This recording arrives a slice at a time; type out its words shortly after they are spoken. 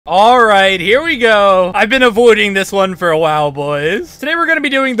All right, here we go. I've been avoiding this one for a while, boys. Today we're going to be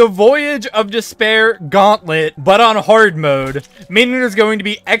doing the Voyage of Despair Gauntlet, but on hard mode, meaning there's going to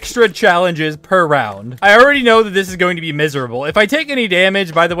be extra challenges per round. I already know that this is going to be miserable. If I take any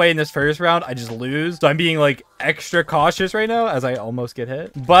damage, by the way, in this first round, I just lose. So I'm being like extra cautious right now as I almost get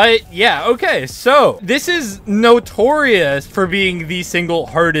hit. But yeah, okay. So this is notorious for being the single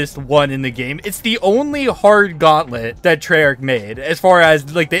hardest one in the game. It's the only hard gauntlet that Treyarch made as far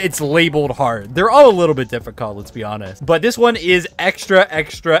as like it's labeled hard. They're all a little bit difficult, let's be honest. But this one is extra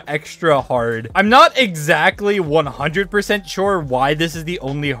hard. I'm not exactly 100% sure why this is the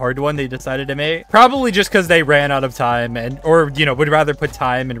only hard one they decided to make. Probably just because they ran out of time or, you know, would rather put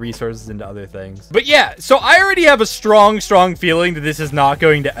time and resources into other things. But yeah, so I already have a strong feeling that this is not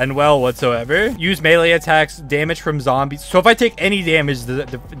going to end well whatsoever. Use melee attacks, damage from zombies. So if I take any damage,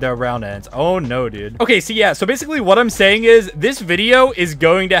 the round ends. Oh no, dude. Okay, so yeah, so basically what I'm saying is this video is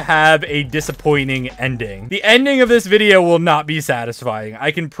going to have a disappointing ending. The ending of this video will not be satisfying. I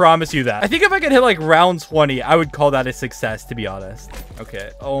can promise you that. I think if I could hit like round 20, I would call that a success, to be honest.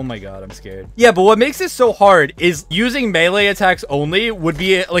 Okay. Oh my god, I'm scared. Yeah, but what makes this so hard is using melee attacks only would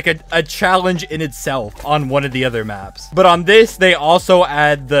be like a challenge in itself on one of the other maps. But on this, they also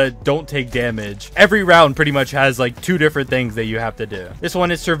add the don't take damage. Every round pretty much has like 2 different things that you have to do. This one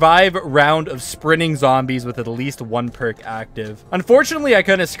is survive round of sprinting zombies with at least 1 perk active. Unfortunately, I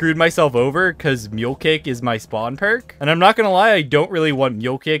kind of screwed myself over because Mule Kick is my spawn perk. And I'm not going to lie, I don't really want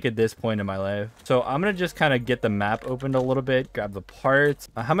Mule Kick at this point in my life. So I'm going to just kind of get the map opened a little bit, grab the parts.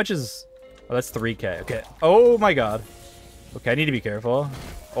 How much is... Oh, that's 3k. Okay. Oh my god. Okay, I need to be careful.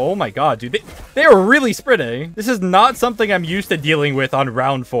 Oh my god, dude. They are really sprinting. This is not something I'm used to dealing with on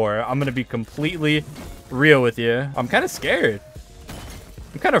round 4. I'm going to be completely real with you. I'm kind of scared.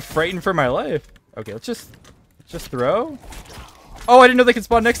 I'm kind of frightened for my life. Okay, let's just throw. Oh, I didn't know they could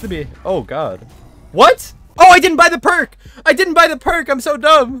spawn next to me. Oh god. What? Oh, I didn't buy the perk. I didn't buy the perk. I'm so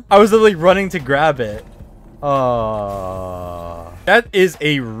dumb. I was literally running to grab it. Oh, that is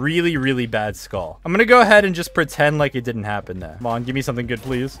a really bad skull. I'm gonna go ahead and just pretend like it didn't happen there. Come on, give me something good,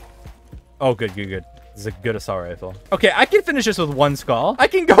 please. Oh, good. This is a good assault rifle. Okay, I can finish this with 1 skull. I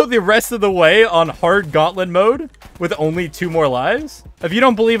can go the rest of the way on hard gauntlet mode with only 2 more lives. If you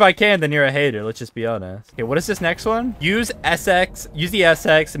don't believe I can, then you're a hater. Let's just be honest. Okay, what is this next one? Use the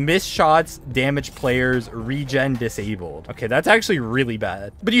SX, miss shots, damage players, regen disabled. Okay, that's actually really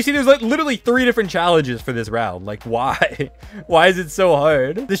bad. But you see, there's like literally 3 different challenges for this round. Like, why? Why is it so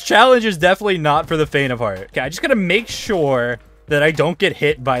hard? This challenge is definitely not for the faint of heart. Okay, I just gotta make sure that I don't get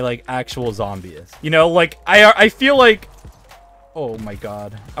hit by like actual zombies. You know, like I feel like, oh my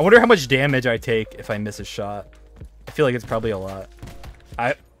god. I wonder how much damage I take if I miss a shot. I feel like it's probably a lot.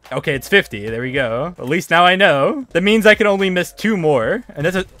 Okay, it's 50. There we go. At least now I know. That means I can only miss 2 more. And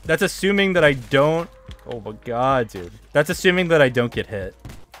that's assuming that I don't. Oh my god, dude. That's assuming that I don't get hit.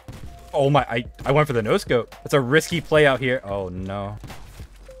 Oh my, I went for the no scope. That's a risky play out here. Oh no.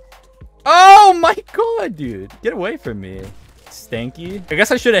 Oh my god, dude. Get away from me. Stanky. I guess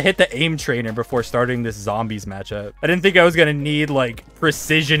I should have hit the aim trainer before starting this zombies matchup. I didn't think I was gonna need like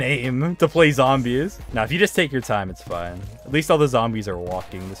precision aim to play zombies. Now, if you just take your time, it's fine. At least all the zombies are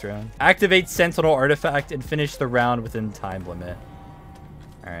walking this round. Activate Sentinel artifact and finish the round within time limit.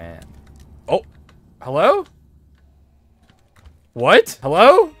 All right. Oh, hello? What?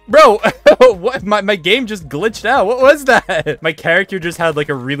 Hello? Bro, what? My game just glitched out. What was that? My character just had like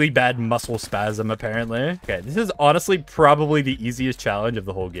a really bad muscle spasm, apparently. Okay, this is honestly probably the easiest challenge of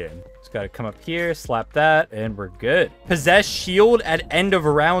the whole game. Just gotta come up here, slap that, and we're good. Possess shield at end of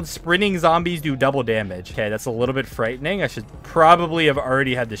round. Sprinting zombies do double damage. Okay, that's a little bit frightening. I should probably have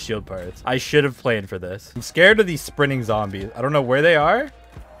already had the shield parts. I should have planned for this. I'm scared of these sprinting zombies. I don't know where they are,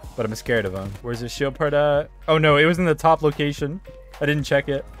 but I'm scared of them. Where's the shield part at? Oh no, it was in the top location. I didn't check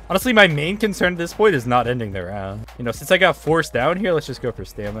it. Honestly, my main concern at this point is not ending the round. You know, since I got forced down here, let's just go for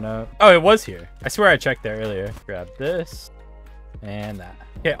stamina. Oh, it was here. I swear I checked there earlier. Grab this and that.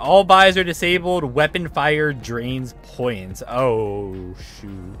 Okay, all buys are disabled. Weapon fire drains points. Oh,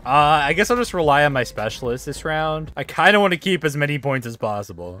 shoot. I guess I'll just rely on my specialist this round. I kind of want to keep as many points as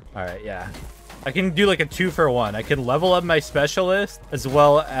possible. All right, yeah. I can do like a 2-for-1. I can level up my specialist as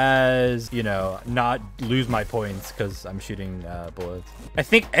well as, you know, not lose my points because I'm shooting bullets. I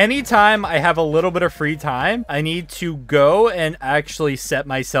think anytime I have a little bit of free time, I need to go and actually set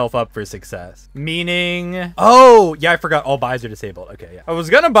myself up for success. Meaning, oh, yeah, I forgot all buys are disabled. Okay, yeah. I was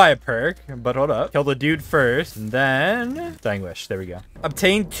gonna buy a perk, but hold up. Kill the dude first, and then Dying Wish. There we go.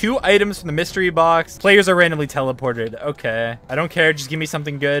 Obtain 2 items from the mystery box. Players are randomly teleported. Okay. I don't care. Just give me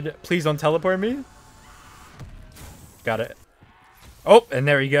something good. Please don't teleport me. Got it. Oh, and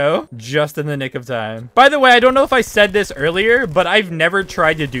there we go. Just in the nick of time. By the way, I don't know if I said this earlier, but I've never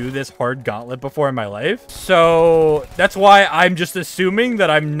tried to do this hard gauntlet before in my life. So that's why I'm just assuming that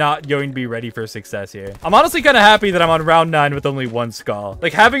I'm not going to be ready for success here. I'm honestly kind of happy that I'm on round 9 with only 1 skull.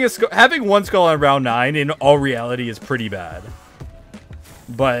 Like having one skull on round 9 in all reality is pretty bad.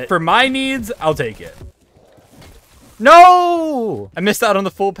 But for my needs, I'll take it. No! I missed out on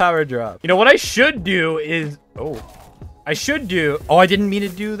the full power drop. You know, what I should do is... Oh, I didn't mean to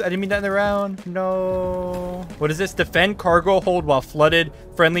do that. I didn't mean that in the round. No. What is this? Defend cargo hold while flooded.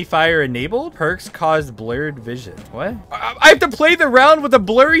 Friendly fire enabled. Perks caused blurred vision. What? I have to play the round with a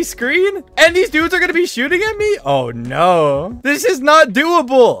blurry screen? And these dudes are going to be shooting at me? Oh, no. This is not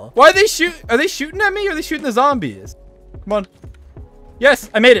doable. Why are they Are they shooting at me or are they shooting the zombies? Come on.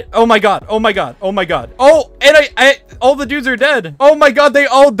 Yes, I made it. Oh my god. Oh my god. Oh my god. Oh, and all the dudes are dead. Oh my god, they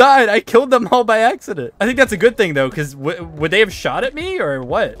all died. I killed them all by accident. I think that's a good thing though, because would they have shot at me or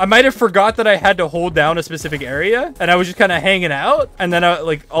what? I might have forgot that I had to hold down a specific area and I was just kind of hanging out. And then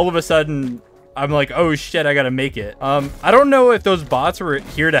like all of a sudden I'm like, oh shit, I gotta make it. I don't know if those bots were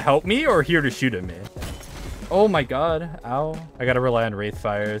here to help me or here to shoot at me. Oh my god. Ow. I gotta rely on wraith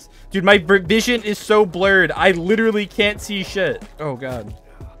fires. Dude, my vision is so blurred. I literally can't see shit. Oh god.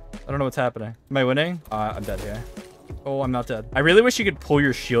 I don't know what's happening. Am I winning? I'm dead here. Oh, I'm not dead. I really wish you could pull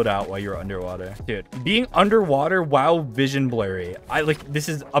your shield out while you're underwater. Dude, being underwater while vision blurry. This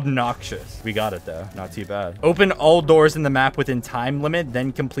is obnoxious. We got it though. Not too bad. Open all doors in the map within time limit,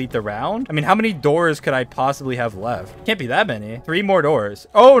 then complete the round. I mean, how many doors could I possibly have left? Can't be that many. 3 more doors.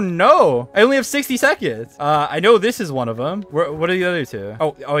 Oh no. I only have 60 seconds. I know this is one of them. What are the other 2?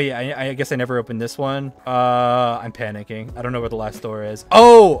 Oh yeah. I guess I never opened this one. I'm panicking. I don't know where the last door is.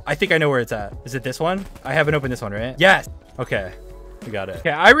 Oh, I think I know where it's at. Is it this one? I haven't opened this one, right? Yes. Okay, we got it. Okay,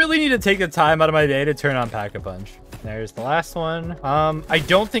 I really need to take the time out of my day to turn on Pack-a-Punch. There's the last one. I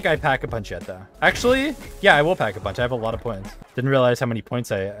don't think I Pack-a-Punch yet though. Actually, yeah, I will Pack-a-Punch. I have a lot of points. Didn't realize how many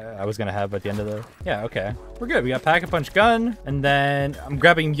points I was gonna have at the end of the... Yeah, okay. We're good. We got Pack-a-Punch gun, and then I'm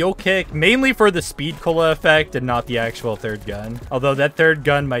grabbing Yo Kick mainly for the speed cola effect and not the actual 3rd gun. Although that 3rd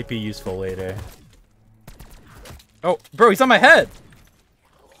gun might be useful later. Oh, bro, he's on my head.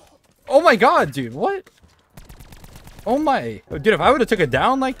 Oh my god, dude, what? Oh my. Dude, if I would have took it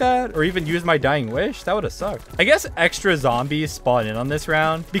down like that or even used my dying wish, that would have sucked. I guess extra zombies spawn in on this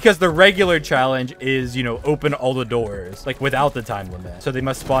round because the regular challenge is, you know, open all the doors like without the time limit. So they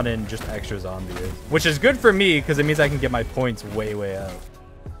must spawn in just extra zombies, which is good for me because it means I can get my points way up.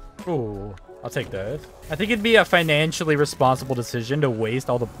 Ooh, I'll take those. I think it'd be a financially responsible decision to waste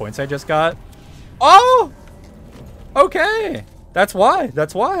all the points I just got. Oh, okay. That's why.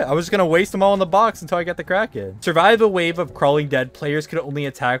 I was just gonna waste them all in the box until I get the Kraken. Survive a wave of crawling dead. Players can only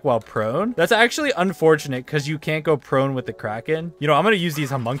attack while prone. That's actually unfortunate because you can't go prone with the Kraken. You know, I'm gonna use these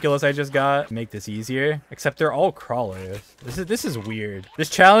homunculus I just got to make this easier. Except they're all crawlers. This is weird. This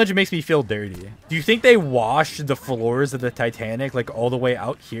challenge makes me feel dirty. Do you think they washed the floors of the Titanic like all the way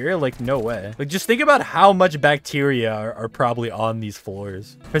out here? Like, no way. Like, just think about how much bacteria are probably on these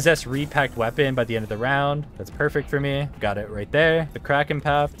floors. Possess repacked weapon by the end of the round. That's perfect for me. Got it right there. The Kraken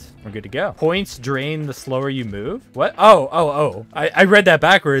path. We're good to go. Points drain the slower you move. What? Oh. I read that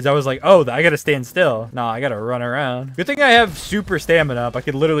backwards. I was like, oh, I gotta stand still. No, I gotta run around. Good thing I have super stamina up. I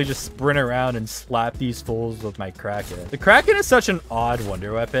could literally just sprint around and slap these fools with my Kraken. The Kraken is such an odd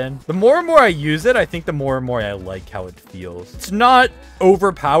wonder weapon. The more and more I use it, I think the more and more I like how it feels. It's not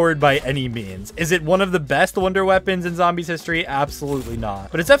overpowered by any means. Is it one of the best wonder weapons in zombies history? Absolutely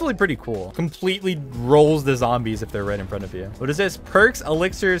not. But it's definitely pretty cool. Completely rolls the zombies if they're right in front of you. What is this? Perks,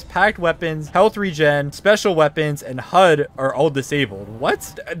 elixirs, packed weapons, health regen, special weapons, and HUD are all disabled.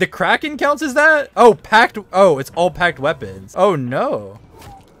 What? The Kraken counts as that? Oh, packed. Oh, it's all packed weapons. Oh no.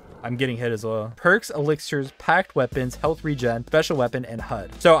 I'm getting hit as well. Perks, elixirs, packed weapons, health regen, special weapon, and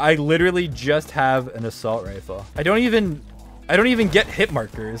HUD. So I literally just have an assault rifle. I don't even get hit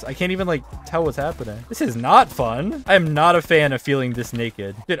markers. I can't even like tell what's happening. This is not fun. I am not a fan of feeling this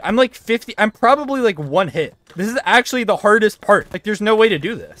naked. Dude, I'm like 50. I'm probably like 1 hit. This is actually the hardest part. Like, there's no way to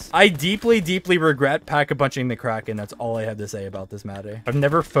do this. I deeply regret Pack-a-Punching the Kraken. That's all I have to say about this matter. I've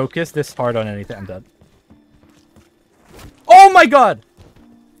never focused this hard on anything. I'm dead. Oh my god.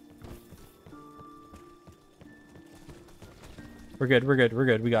 We're good.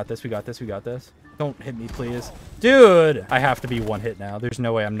 We got this. Don't hit me, please. Dude, I have to be 1 hit now. There's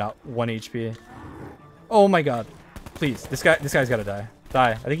no way I'm not 1 HP. Oh my god. Please, this guy's gotta die.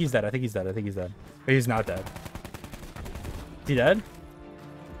 I think he's dead. But he's not dead. Is he dead?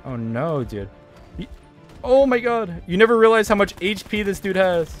 Oh no, dude. Oh my god. You never realize how much HP this dude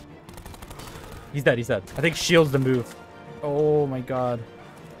has. He's dead. I think shield's the move. Oh my god.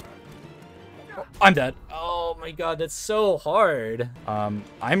 Oh, I'm dead. Oh my god, that's so hard. I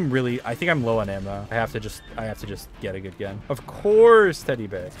think I'm low on ammo. I have to just get a good gun. Of course, teddy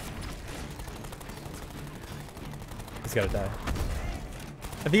bear. He's gotta die.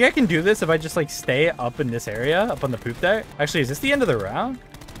 I think I can do this if I just like stay up in this area, up on the poop deck. Actually, is this the end of the round?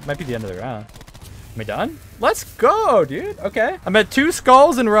 Might be the end of the round. Am I done? Let's go, dude. Okay. I'm at 2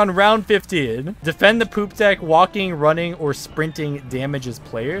 skulls and we're on round 15. Defend the poop deck. Walking, running, or sprinting damages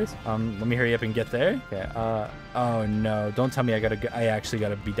players. Let me hurry up and get there. Okay. Oh no. Don't tell me I actually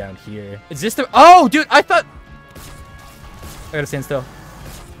gotta be down here. Is this the... Oh, dude. I thought... I gotta stand still.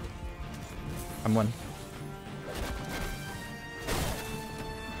 I'm one.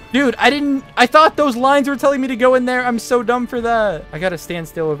 Dude, I thought those lines were telling me to go in there. I'm so dumb for that. I gotta stand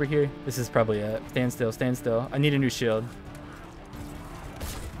still over here. This is probably it. Stand still, stand still. I need a new shield.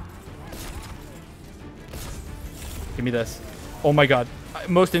 Give me this. Oh my god.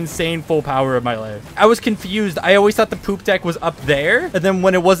 Most insane full power of my life. I was confused. I always thought the poop deck was up there. And then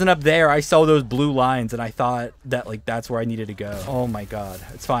when it wasn't up there, I saw those blue lines and I thought that like that's where I needed to go. Oh my god.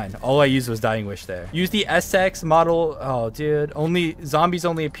 It's fine. All I used was Dying Wish there. Use the SX model. Oh, dude. Zombies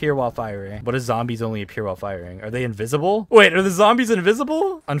only appear while firing. What does zombies only appear while firing? Are they invisible? Wait, are the zombies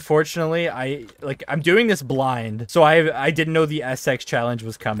invisible? Unfortunately, I'm doing this blind. So I didn't know the SX challenge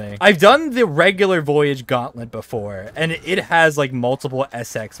was coming. I've done the regular Voyage gauntlet before and it has like multiple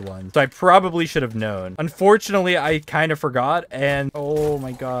SX ones, so I probably should have known. Unfortunately, I kind of forgot, and oh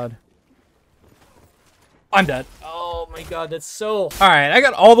my god. I'm dead. Oh my god, that's so... Alright, I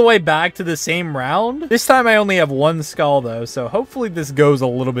got all the way back to the same round. This time I only have 1 skull though, so hopefully this goes a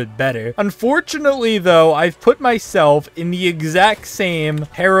little bit better. Unfortunately though, I've put myself in the exact same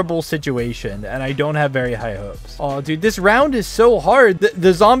terrible situation, and I don't have very high hopes. Oh dude, this round is so hard.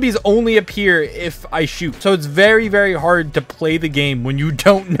 The zombies only appear if I shoot, so it's very, very hard to play the game when you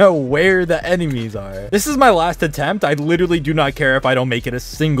don't know where the enemies are. This is my last attempt. I literally do not care if I don't make it a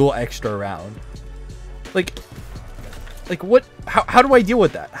single extra round. Like what? How do I deal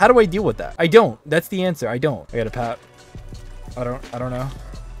with that? How do I deal with that? I don't. That's the answer. I don't. I got a pat. I don't know.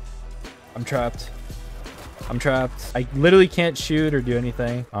 I'm trapped. I'm trapped. I literally can't shoot or do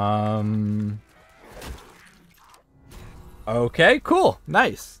anything. Okay, cool.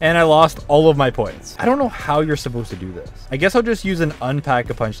 Nice. And I lost all of my points. I don't know how you're supposed to do this. I guess I'll just use an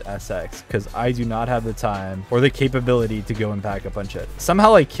Unpack-a-Punch SX because I do not have the time or the capability to go and pack-a-punch it.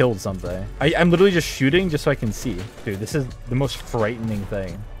 Somehow I killed something. I'm literally just shooting just so I can see. Dude, this is the most frightening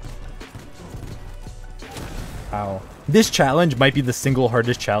thing. Ow. This challenge might be the single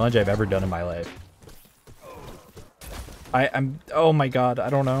hardest challenge I've ever done in my life. Oh my god, I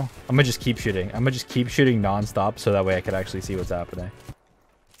don't know. I'm gonna just keep shooting. I'm gonna just keep shooting nonstop so that way I could actually see what's happening.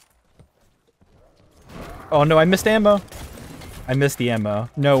 Oh no, I missed ammo. I missed the ammo.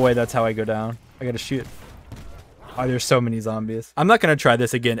 No way that's how I go down. I gotta shoot. Oh, there's so many zombies. I'm not gonna try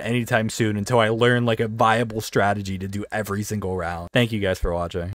this again anytime soon until I learn like a viable strategy to do every single round. Thank you guys for watching.